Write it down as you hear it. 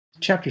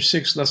Chapter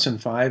 6, Lesson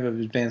 5 of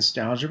Advanced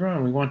Algebra,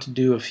 and we want to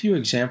do a few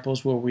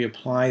examples where we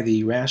apply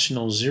the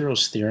rational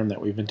zeros theorem that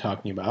we've been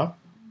talking about.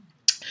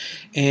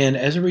 And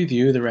as a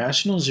review, the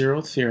rational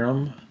zero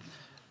theorem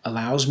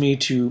allows me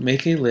to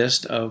make a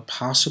list of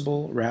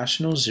possible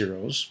rational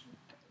zeros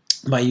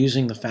by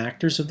using the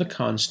factors of the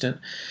constant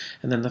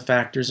and then the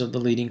factors of the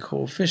leading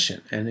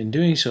coefficient. And in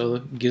doing so,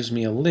 it gives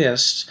me a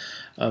list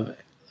of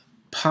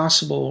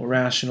possible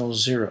rational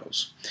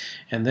zeros.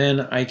 And then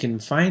I can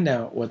find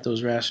out what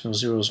those rational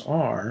zeros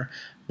are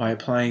by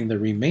applying the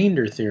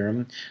remainder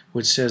theorem,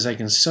 which says I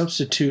can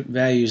substitute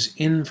values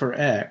in for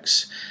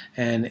x,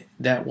 and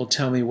that will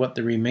tell me what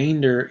the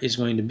remainder is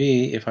going to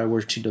be if I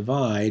were to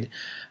divide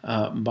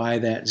by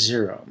that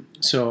zero.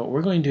 So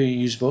we're going to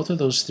use both of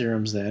those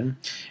theorems then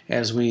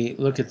as we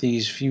look at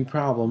these few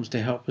problems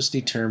to help us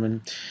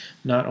determine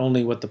not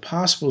only what the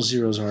possible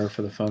zeros are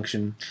for the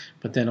function,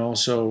 but then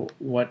also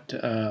what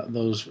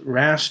those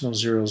rational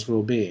zeros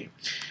will be.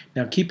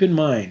 Now keep in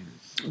mind,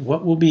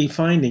 what we'll be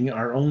finding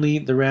are only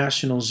the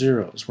rational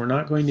zeros. We're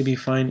not going to be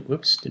finding,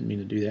 whoops, didn't mean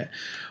to do that.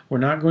 We're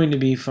not going to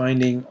be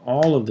finding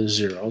all of the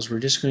zeros. We're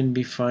just going to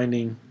be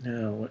finding,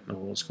 what in the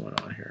world's going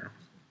on here?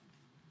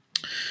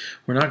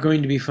 We're not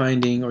going to be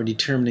finding or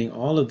determining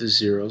all of the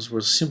zeros.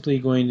 We're simply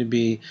going to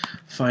be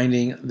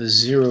finding the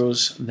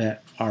zeros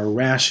that are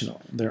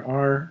rational. There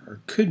are, or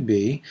could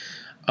be,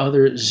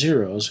 other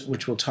zeros,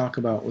 which we'll talk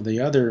about with the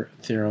other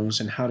theorems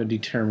and how to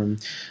determine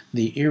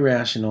the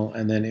irrational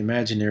and then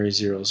imaginary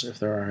zeros if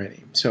there are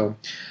any. So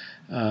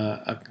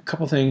a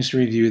couple things to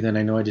review, then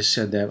I know I just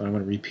said that, but I'm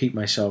going to repeat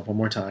myself one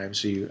more time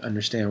so you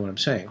understand what I'm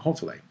saying,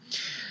 hopefully.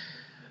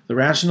 The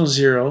rational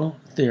zero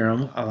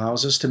theorem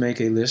allows us to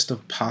make a list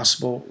of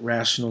possible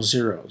rational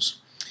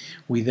zeros.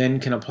 We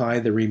then can apply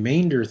the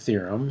remainder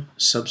theorem,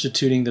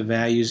 substituting the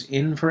values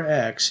in for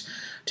x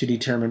to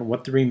determine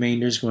what the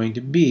remainder is going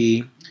to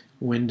be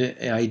when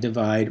I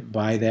divide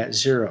by that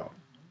zero.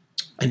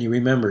 And you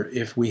remember,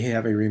 if we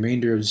have a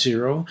remainder of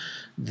 0,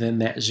 then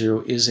that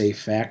 0 is a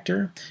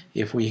factor.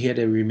 If we hit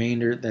a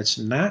remainder that's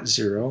not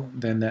 0,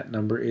 then that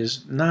number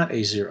is not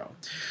a 0.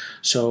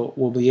 So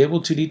we'll be able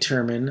to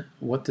determine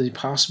what the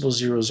possible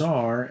zeros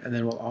are, and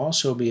then we'll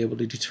also be able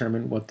to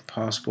determine what the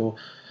possible,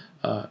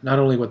 not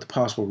only what the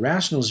possible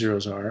rational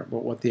zeros are,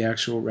 but what the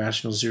actual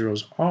rational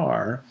zeros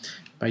are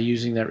by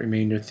using that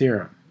remainder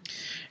theorem.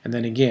 And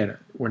then again,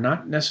 we're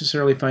not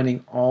necessarily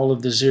finding all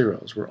of the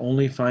zeros. We're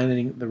only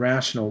finding the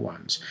rational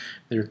ones.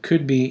 There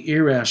could be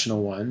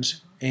irrational ones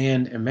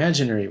and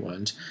imaginary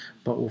ones,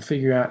 but we'll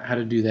figure out how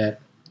to do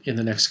that in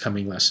the next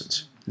coming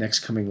lessons. That's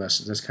kind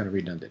of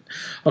redundant.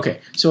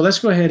 Okay, so let's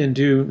go ahead and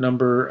do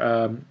number,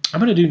 I'm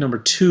going to do number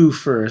 2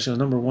 first. So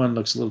number 1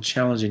 looks a little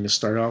challenging to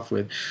start off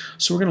with.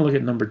 So we're going to look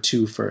at number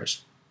 2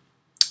 first.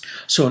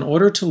 So in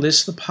order to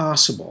list the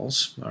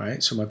possibles, all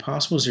right, so my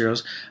possible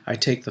zeros, I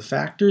take the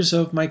factors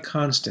of my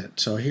constant.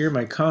 So here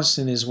my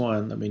constant is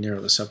 1. Let me narrow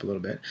this up a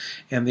little bit.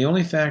 And the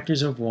only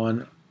factors of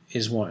 1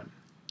 is 1.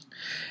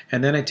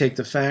 And then I take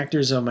the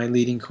factors of my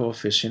leading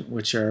coefficient,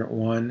 which are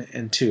 1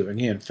 and 2.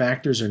 Again,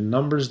 factors are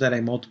numbers that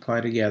I multiply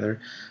together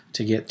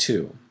to get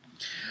 2.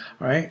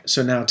 All right,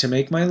 so now to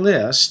make my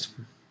list,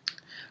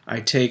 I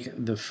take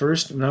the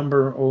first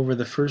number over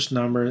the first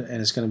number,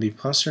 and it's going to be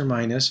plus or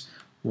minus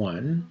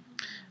 1.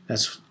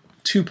 That's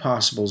 2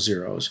 possible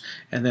zeros.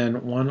 And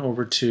then 1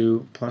 over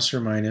 2 plus or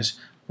minus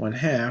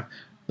 1/2.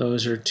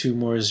 Those are 2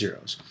 more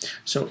zeros.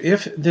 So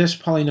if this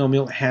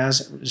polynomial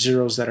has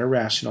zeros that are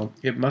rational,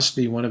 it must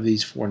be one of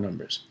these 4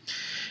 numbers.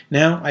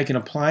 Now I can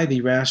apply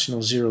the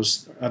rational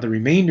zeros, the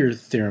remainder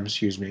theorem,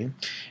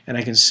 and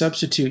I can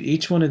substitute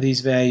each one of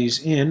these values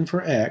in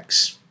for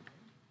x,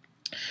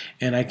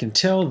 and I can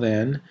tell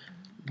then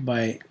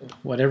by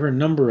whatever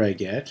number I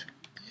get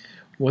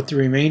what the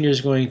remainder is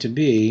going to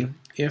be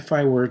if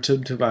I were to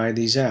divide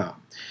these out.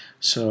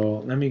 So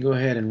let me go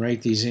ahead and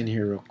write these in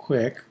here real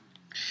quick,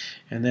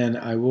 and then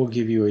I will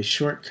give you a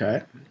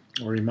shortcut,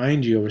 or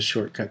remind you of a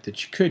shortcut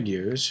that you could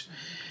use,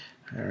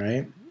 all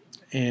right,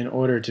 in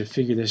order to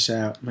figure this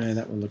out. Man,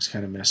 that one looks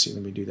kind of messy.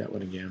 Let me do that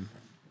one again.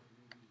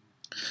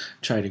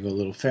 Try to go a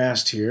little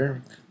fast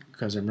here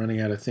because I'm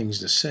running out of things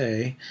to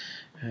say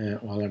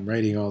while I'm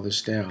writing all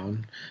this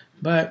down.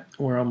 But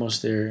we're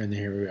almost there, and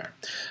here we are.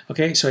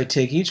 Okay, so I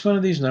take each one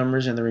of these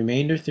numbers, and the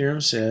remainder theorem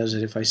says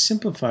that if I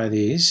simplify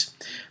these,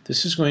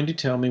 this is going to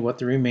tell me what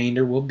the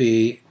remainder will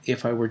be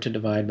if I were to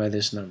divide by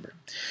this number.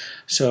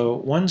 So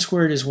 1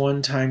 squared is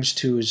 1 times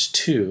 2 is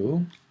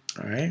 2,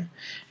 all right?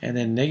 And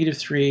then negative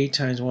 3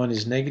 times 1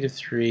 is negative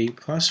 3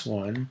 plus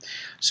 1.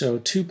 So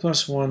 2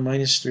 plus 1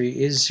 minus 3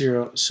 is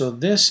 0. So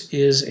this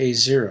is a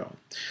 0.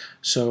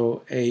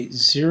 So a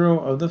 0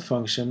 of the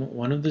function,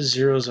 one of the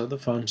zeros of the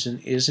function,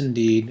 is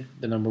indeed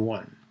the number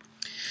 1.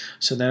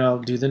 So then I'll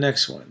do the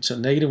next one. So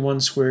negative 1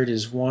 squared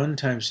is 1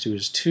 times 2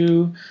 is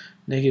 2.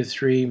 Negative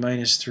 3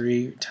 minus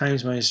 3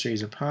 times minus 3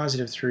 is a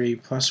positive 3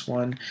 plus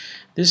 1.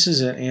 This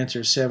is an answer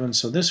of 7,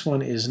 so this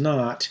one is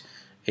not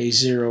a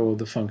 0 of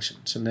the function.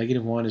 So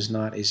negative 1 is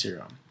not a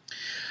 0.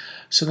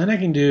 So then I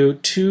can do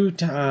 2,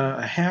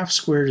 a half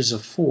squared is a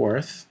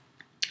fourth.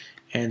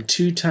 and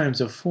 2 times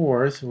the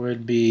fourth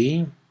would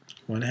be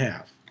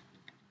 1/2.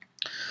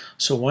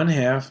 So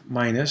 1/2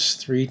 minus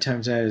 3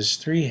 times that is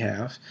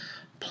 3/2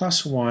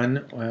 plus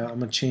 1, well, I'm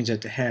going to change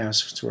that to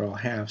halves because we're all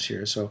halves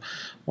here. So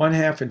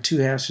 1/2 and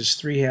 2/2 is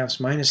 3/2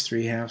 minus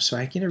 3/2, so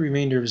I get a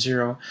remainder of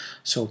 0.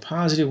 So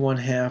positive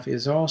 1/2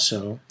 is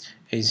also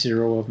a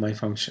 0 of my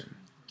function.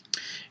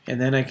 And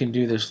then I can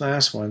do this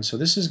last one. So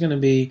this is going to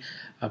be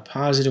a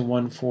positive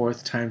 1/4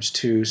 times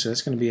 2, so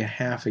that's going to be a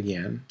half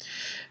again.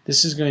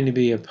 This is going to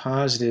be a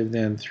positive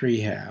then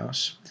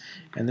 3/2,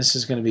 and this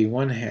is going to be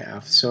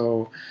 1/2.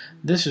 So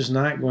this is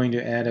not going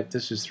to add up.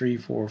 This is 3,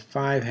 4,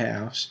 5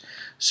 halves.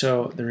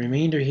 So the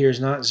remainder here is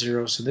not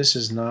 0, so this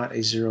is not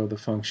a 0 of the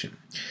function.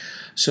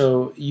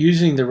 So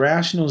using the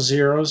rational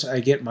zeros, I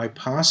get my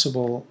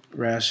possible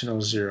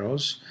rational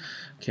zeros,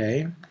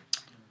 okay,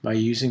 by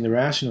using the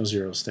rational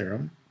zeros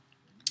theorem.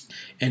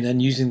 And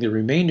then using the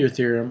remainder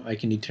theorem, I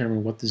can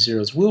determine what the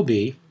zeros will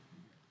be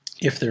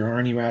if there are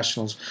any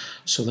rationals.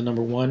 So the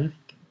number 1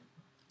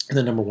 and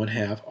the number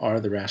 1/2 are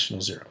the rational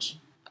zeros.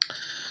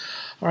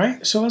 All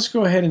right, so let's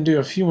go ahead and do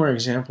a few more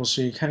examples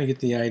so you kind of get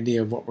the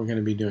idea of what we're going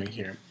to be doing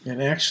here.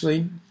 And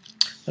actually,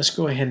 let's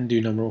go ahead and do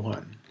number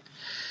 1.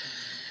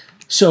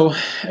 So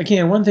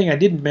again, one thing I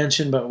didn't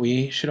mention, but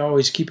we should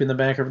always keep in the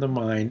back of the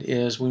mind,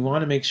 is we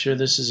want to make sure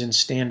this is in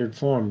standard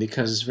form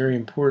because it's very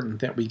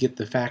important that we get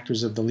the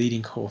factors of the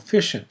leading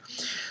coefficient.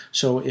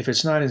 So if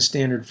it's not in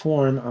standard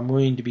form, I'm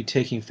going to be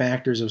taking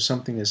factors of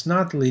something that's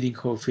not the leading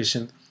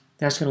coefficient.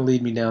 That's going to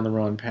lead me down the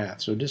wrong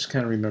path. So just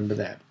kind of remember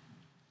that.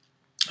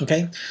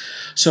 Okay,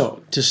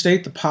 so to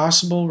state the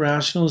possible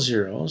rational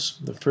zeros,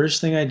 the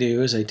first thing I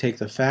do is I take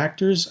the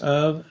factors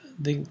of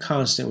the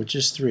constant, which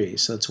is 3.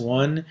 So it's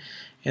 1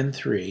 and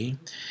 3,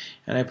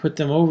 and I put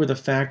them over the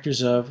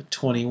factors of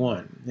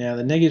 21. Now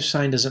the negative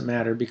sign doesn't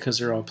matter because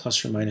they're all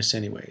plus or minus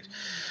anyways.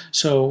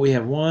 So we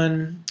have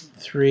 1,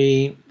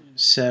 3,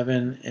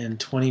 7, and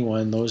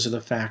 21. Those are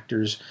the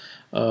factors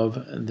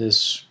of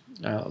this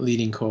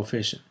leading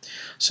coefficient.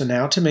 So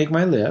now to make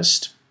my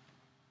list,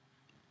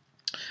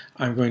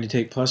 I'm going to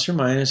take plus or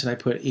minus, and I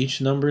put each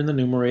number in the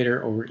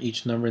numerator over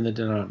each number in the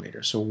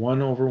denominator. So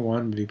 1 over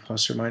 1 would be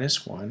plus or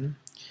minus 1.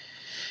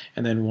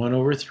 And then 1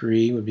 over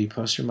 3 would be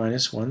plus or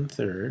minus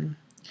 1/3.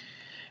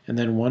 And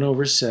then 1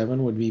 over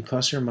 7 would be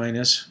plus or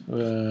minus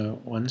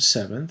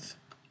 1/7.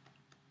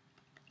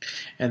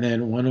 And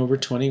then 1 over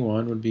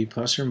 21 would be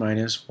plus or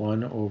minus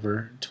 1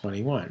 over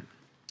 21.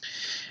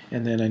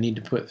 And then I need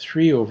to put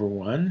 3 over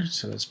 1,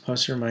 so that's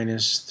plus or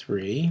minus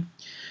 3.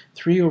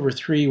 3 over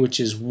 3, which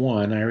is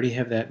 1, I already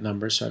have that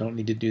number, so I don't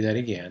need to do that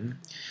again.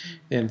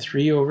 Then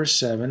 3 over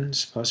 7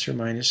 is plus or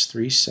minus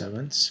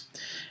 3/7.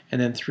 And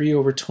then 3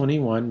 over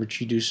 21, which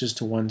reduces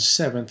to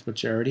 1/7,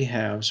 which I already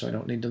have, so I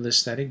don't need to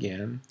list that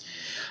again.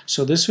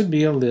 So this would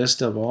be a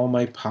list of all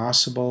my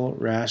possible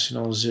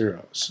rational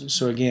zeros.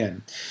 So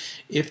again,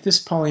 if this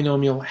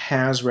polynomial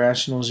has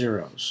rational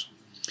zeros,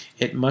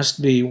 it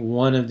must be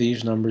one of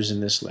these numbers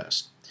in this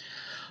list.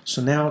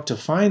 So now to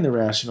find the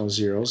rational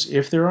zeros,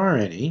 if there are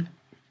any,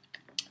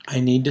 I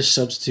need to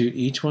substitute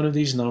each one of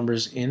these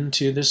numbers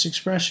into this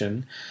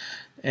expression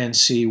and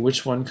see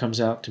which one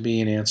comes out to be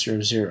an answer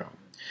of 0.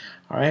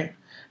 All right,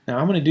 now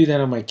I'm going to do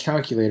that on my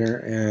calculator,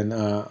 and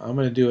I'm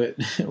going to do it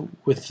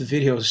with the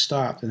video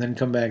stopped and then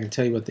come back and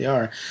tell you what they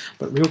are.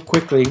 But real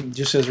quickly,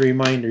 just as a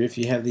reminder, if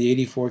you have the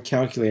 84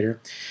 calculator,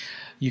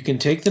 you can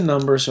take the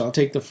number, so I'll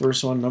take the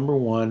first one, number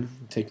 1,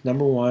 take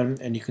number 1,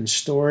 and you can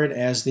store it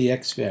as the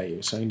x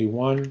value. So I can do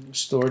 1,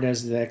 store it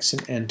as the x,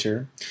 and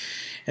enter.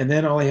 And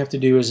then all I have to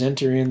do is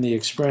enter in the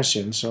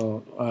expression.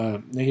 So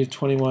negative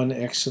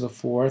 21x to the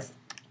 4th.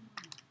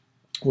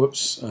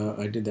 Whoops,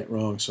 I did that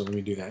wrong, so let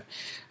me do that.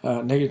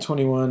 Negative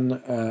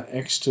 21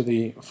 x to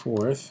the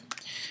 4th,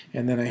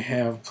 and then I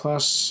have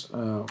plus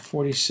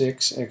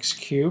 46x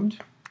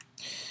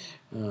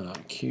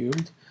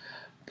cubed,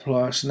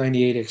 plus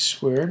 98x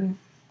squared,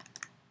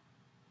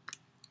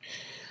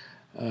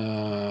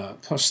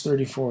 plus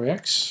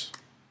 34x,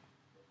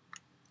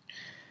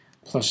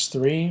 plus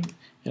 3.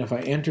 And if I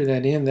enter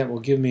that in, that will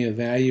give me a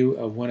value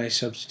of when I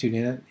substitute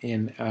in it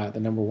in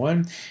the number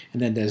 1.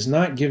 And that does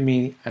not give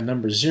me a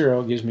number 0.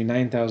 It gives me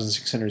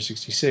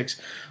 9,666.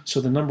 So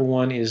the number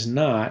 1 is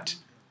not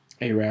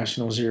a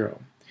rational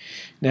 0.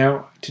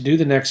 Now, to do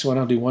the next one,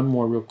 I'll do one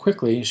more real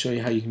quickly and show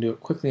you how you can do it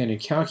quickly on your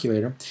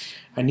calculator.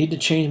 I need to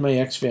change my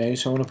x value,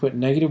 so I'm going to put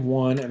negative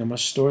 1, and I'm going to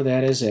store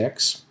that as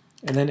x,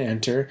 and then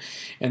enter.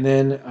 And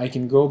then I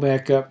can go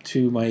back up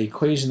to my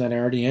equation that I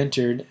already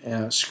entered,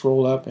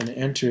 scroll up and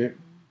enter it,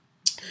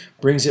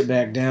 brings it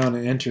back down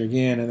and enter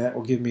again, and that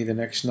will give me the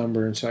next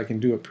number, and so I can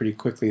do it pretty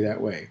quickly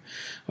that way.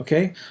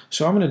 Okay,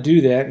 so I'm going to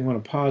do that. I'm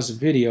going to pause the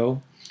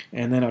video,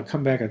 and then I'll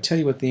come back and tell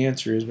you what the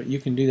answer is, but you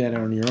can do that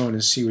on your own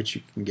and see what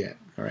you can get.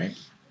 All right.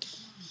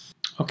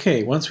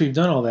 Okay, once we've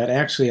done all that,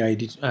 actually I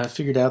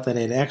figured out that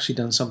I had actually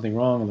done something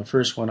wrong on the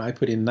first one. I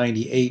put in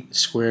 98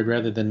 squared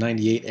rather than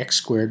 98x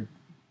squared.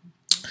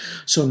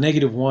 So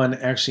negative 1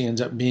 actually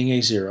ends up being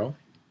a 0,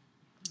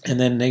 and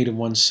then negative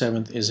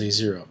 1/7 is a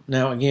 0.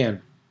 Now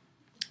again,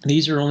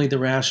 these are only the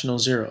rational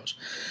zeros.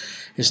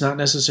 It's not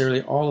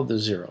necessarily all of the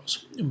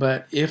zeros,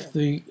 but if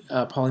the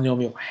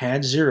polynomial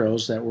had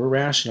zeros that were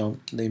rational,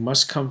 they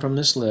must come from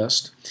this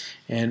list,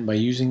 and by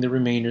using the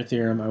remainder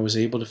theorem I was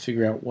able to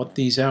figure out what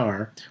these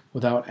are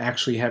without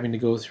actually having to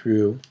go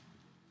through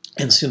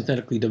and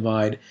synthetically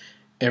divide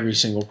every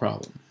single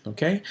problem.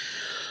 Okay?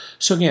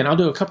 So again, I'll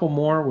do a couple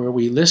more where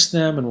we list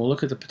them and we'll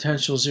look at the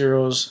potential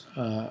zeros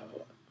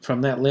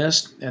from that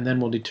list, and then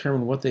we'll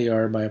determine what they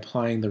are by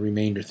applying the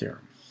remainder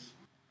theorem.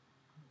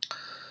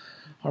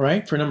 All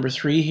right, for number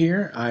 3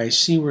 here, I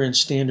see we're in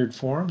standard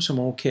form, so I'm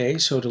okay.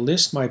 So to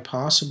list my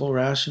possible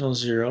rational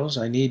zeros,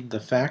 I need the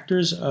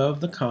factors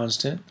of the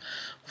constant,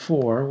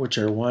 4, which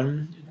are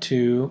 1,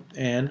 2,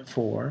 and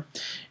 4,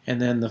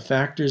 and then the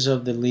factors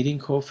of the leading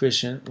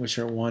coefficient, which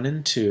are 1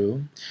 and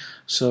 2.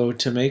 So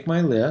to make my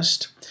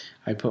list,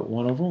 I put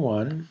 1 over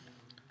 1,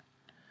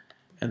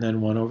 and then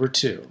 1 over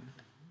 2.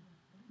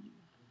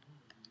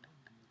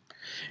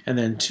 And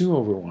then 2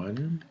 over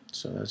 1,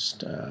 so that's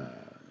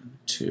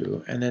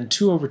 2, and then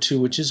 2 over 2,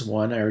 which is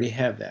 1, I already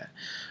have that.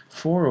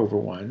 4 over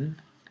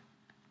 1,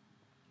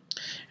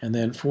 and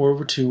then 4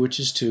 over 2, which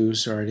is 2,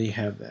 so I already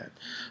have that.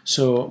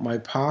 So my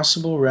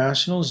possible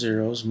rational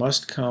zeros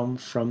must come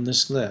from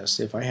this list.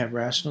 If I have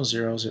rational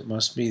zeros, it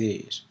must be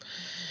these.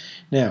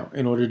 Now,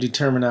 in order to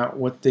determine out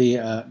what the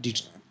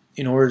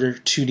in order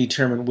to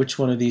determine which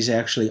one of these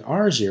actually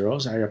are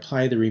zeros, I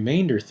apply the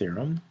remainder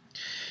theorem.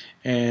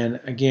 And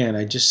again,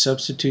 I just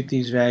substitute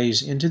these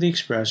values into the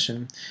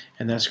expression,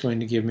 and that's going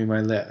to give me my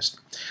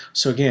list.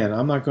 So again,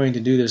 I'm not going to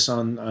do this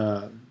on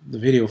the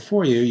video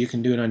for you. You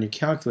can do it on your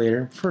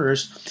calculator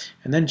first,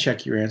 and then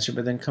check your answer,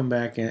 but then come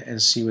back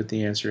and see what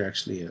the answer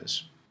actually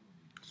is.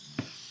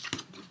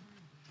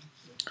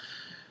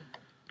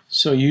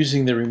 So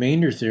using the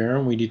remainder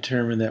theorem, we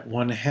determine that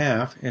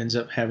 1/2 ends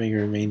up having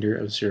a remainder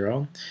of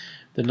 0.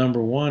 The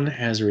number 1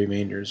 has a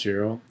remainder of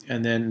 0,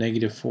 and then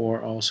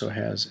 -4 also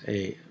has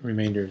a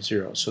remainder of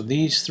 0. So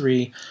these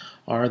three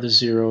are the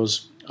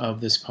zeros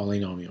of this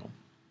polynomial,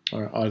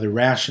 or are the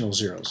rational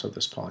zeros of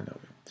this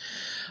polynomial.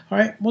 All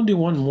right, we'll do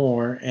one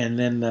more, and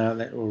then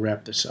that will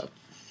wrap this up.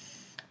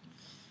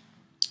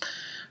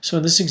 So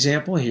in this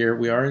example here,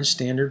 we are in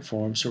standard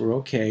form, so we're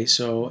okay.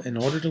 So in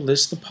order to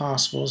list the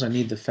possibles, I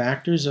need the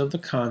factors of the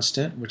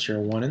constant, which are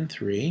 1 and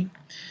 3,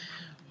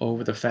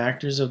 over the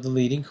factors of the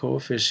leading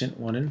coefficient,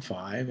 1 and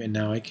 5, and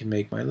now I can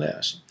make my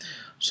list.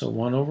 So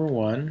 1 over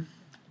 1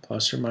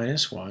 plus or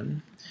minus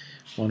 1,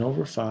 1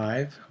 over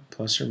 5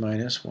 plus or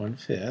minus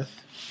 1/5,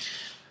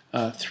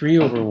 3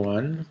 over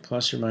 1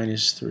 plus or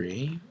minus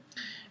 3,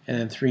 and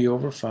then 3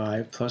 over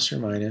 5 plus or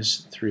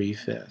minus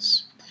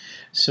 3/5.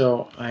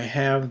 So I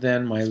have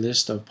then my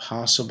list of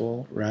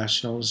possible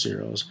rational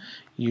zeros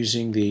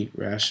using the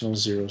rational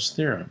zeros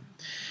theorem.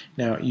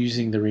 Now,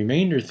 using the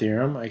remainder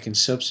theorem, I can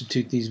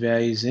substitute these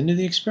values into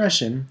the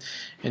expression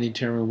and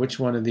determine which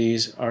one of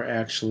these are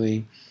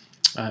actually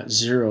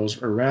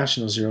zeros or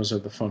rational zeros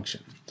of the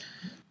function.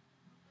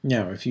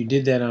 Now, if you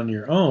did that on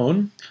your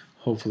own,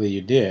 hopefully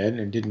you did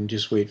and didn't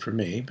just wait for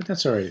me, but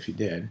that's all right if you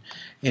did,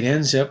 it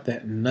ends up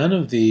that none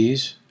of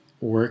these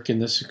work in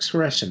this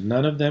expression.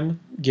 None of them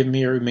give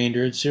me a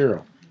remainder of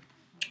 0,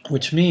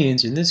 which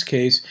means in this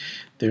case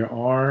there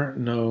are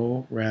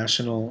no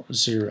rational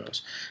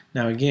zeros.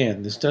 Now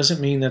again, this doesn't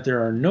mean that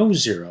there are no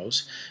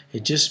zeros,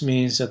 it just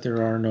means that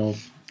there are no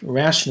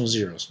rational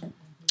zeros.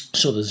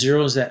 So the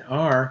zeros that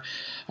are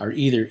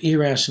either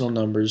irrational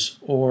numbers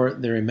or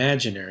they're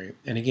imaginary,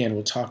 and again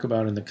we'll talk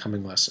about in the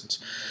coming lessons.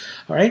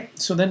 Alright,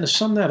 so then to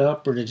sum that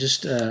up, or to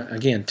just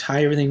again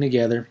tie everything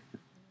together,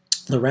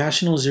 the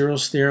rational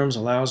zeros theorems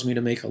allows me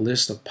to make a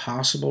list of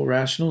possible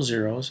rational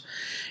zeros,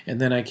 and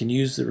then I can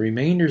use the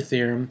remainder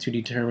theorem to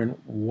determine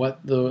what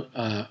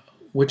the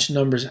which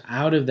numbers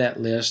out of that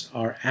list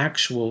are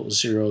actual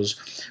zeros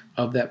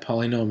of that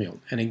polynomial.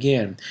 And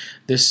again,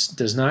 this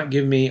does not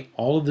give me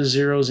all of the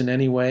zeros in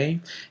any way.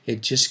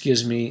 It just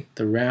gives me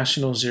the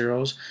rational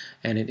zeros,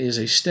 and it is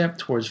a step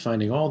towards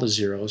finding all the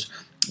zeros,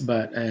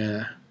 but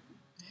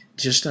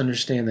just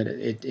understand that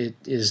it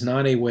is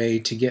not a way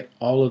to get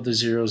all of the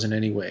zeros in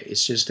any way.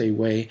 It's just a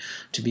way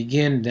to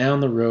begin down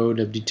the road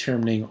of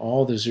determining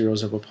all the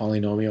zeros of a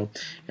polynomial,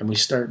 and we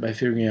start by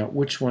figuring out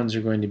which ones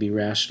are going to be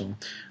rational.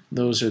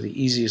 Those are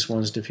the easiest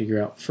ones to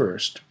figure out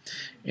first.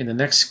 In the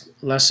next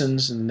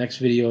lessons, in the next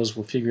videos,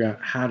 we'll figure out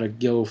how to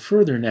go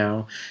further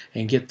now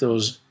and get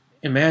those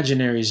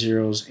imaginary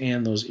zeros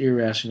and those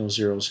irrational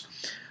zeros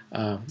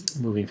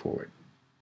moving forward.